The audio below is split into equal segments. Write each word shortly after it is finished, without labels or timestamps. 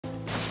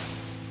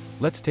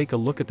Let's take a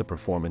look at the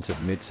performance of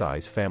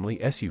midsize family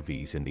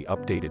SUVs in the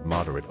updated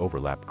moderate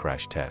overlap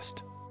crash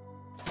test.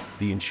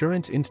 The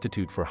Insurance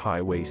Institute for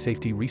Highway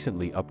Safety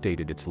recently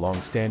updated its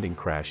long-standing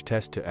crash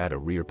test to add a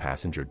rear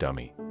passenger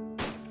dummy.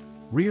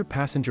 Rear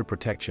passenger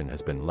protection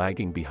has been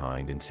lagging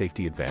behind in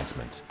safety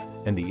advancements,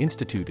 and the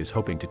Institute is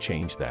hoping to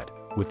change that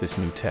with this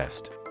new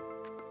test.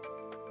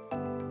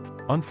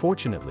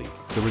 Unfortunately,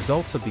 the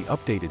results of the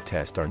updated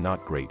test are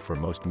not great for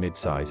most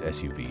midsize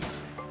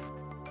SUVs.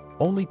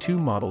 Only 2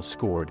 models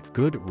scored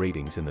good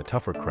ratings in the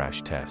tougher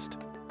crash test.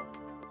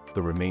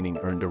 The remaining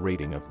earned a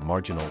rating of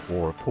marginal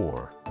or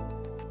poor.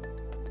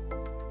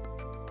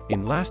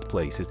 In last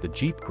place is the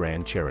Jeep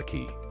Grand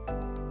Cherokee.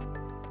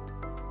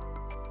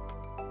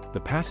 The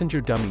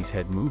passenger dummy's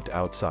head moved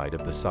outside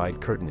of the side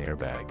curtain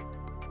airbag.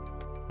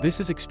 This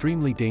is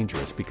extremely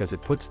dangerous because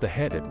it puts the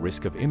head at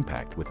risk of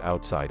impact with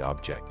outside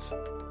objects.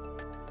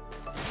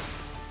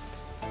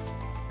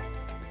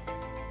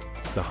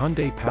 The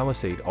Hyundai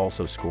Palisade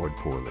also scored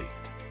poorly.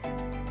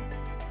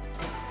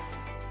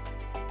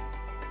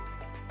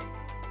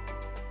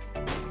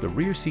 The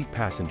rear seat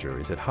passenger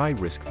is at high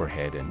risk for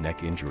head and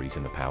neck injuries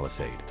in the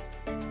Palisade.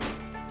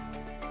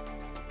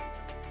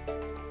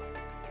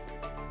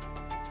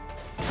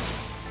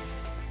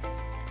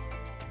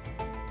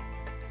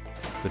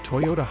 The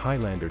Toyota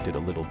Highlander did a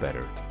little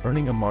better,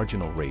 earning a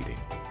marginal rating.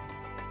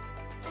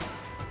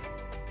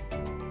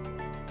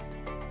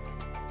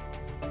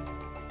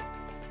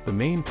 The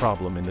main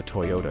problem in the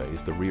Toyota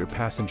is the rear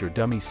passenger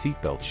dummy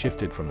seatbelt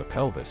shifted from the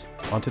pelvis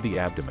onto the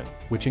abdomen,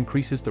 which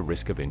increases the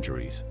risk of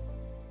injuries.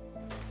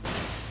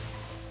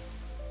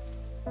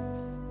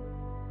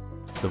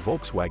 The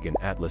Volkswagen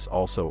Atlas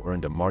also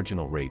earned a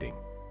marginal rating.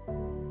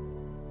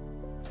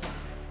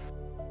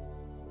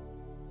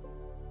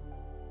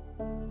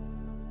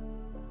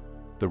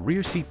 The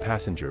rear seat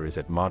passenger is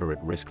at moderate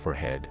risk for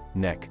head,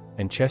 neck,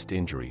 and chest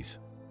injuries.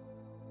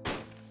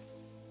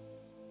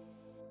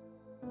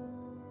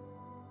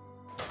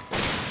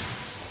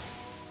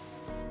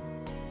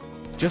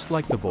 Just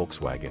like the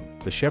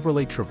Volkswagen, the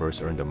Chevrolet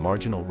Traverse earned a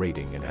marginal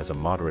rating and has a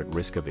moderate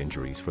risk of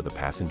injuries for the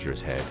passenger's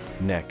head,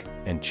 neck,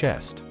 and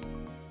chest.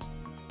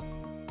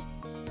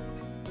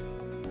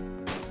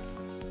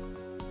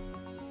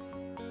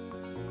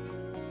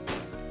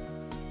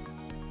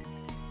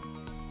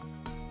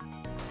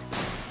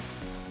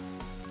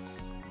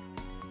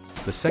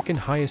 The second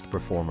highest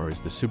performer is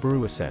the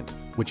Subaru Ascent,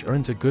 which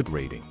earns a good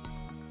rating.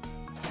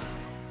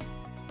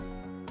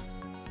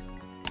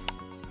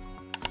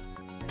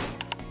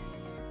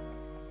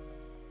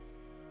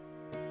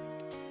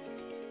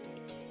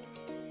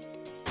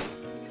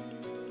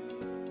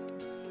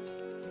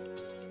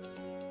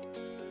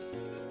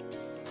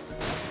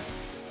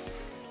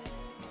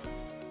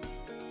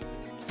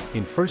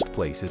 In first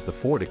place is the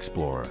Ford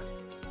Explorer.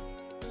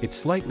 It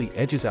slightly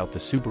edges out the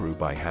Subaru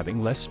by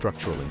having less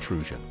structural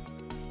intrusion.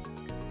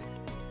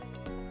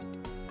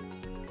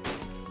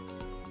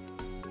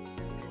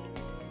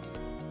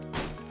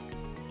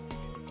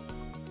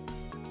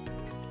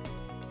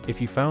 If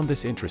you found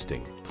this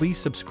interesting, please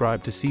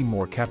subscribe to see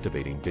more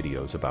captivating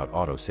videos about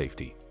auto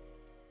safety.